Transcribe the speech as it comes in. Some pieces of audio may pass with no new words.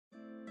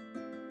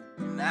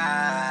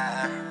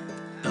Nah,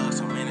 love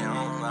so many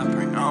homes, I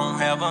pray I don't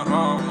have a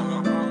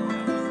home.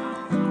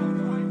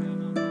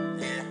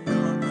 Yeah,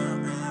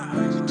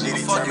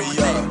 Giddy, fuck turn me with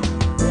up.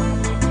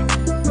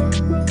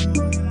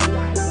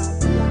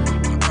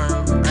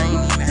 I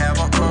ain't even have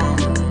a home.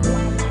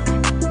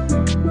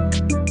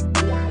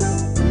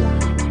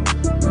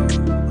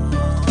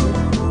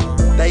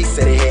 They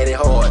said they had it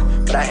hard,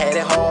 but I had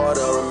it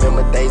harder.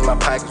 Remember days my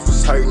pockets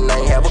was hurting, I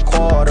ain't have a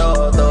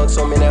quarter. Thug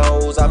so many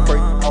hoes, I pray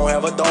I don't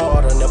have a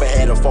daughter. Never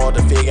had a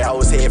father figure, I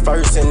was head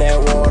first in that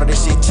water.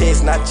 This shit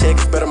checks, not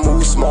checks, better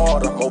move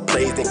smarter. More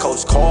plays than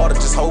Coach Carter,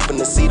 just hoping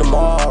to see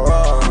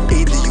tomorrow.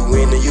 Either you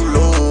win or you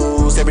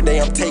lose. Every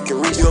day I'm taking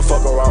risks, you'll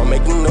fuck around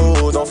making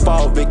news. Don't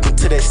fall victim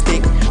to that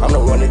stick, I'm the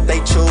one that they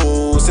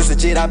choose. Since a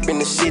jet, I've been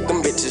the shit,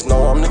 them bitches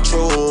know I'm the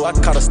truth. I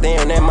caught her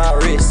staring at my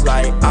wrist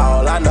like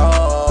all I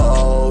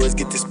know is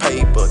get this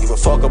paper. Give a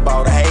fuck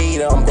about a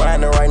hater. I'm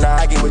grinding right now,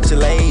 I get with you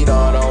later.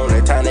 The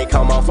only time they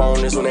call my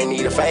phone is when they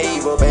need a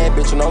favor. Bad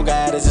bitch with no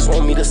guidance, just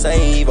want me to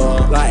save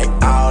her. Like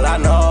all I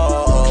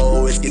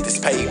know is get this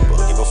paper.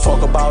 Give a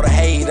fuck about a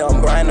hater. I'm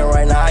grinding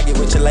right now, I get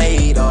with you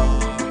later.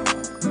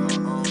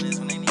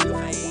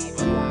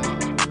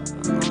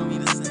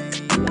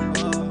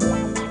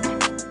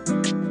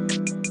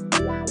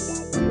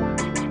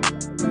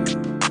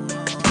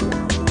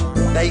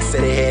 They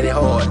said they had it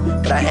hard,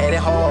 but I had it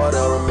harder.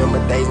 Remember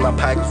days my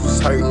pockets was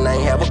hurting, I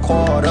ain't have a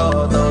quarter.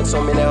 Thug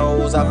so many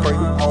hoes, I pray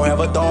I don't have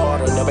a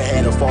daughter. Never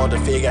had a father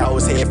figure, I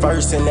was head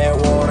first in that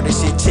water.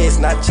 This shit checks,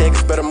 not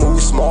checks, better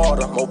move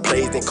smarter. More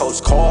plays than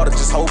Coach Carter,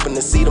 just hoping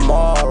to see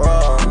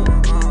tomorrow.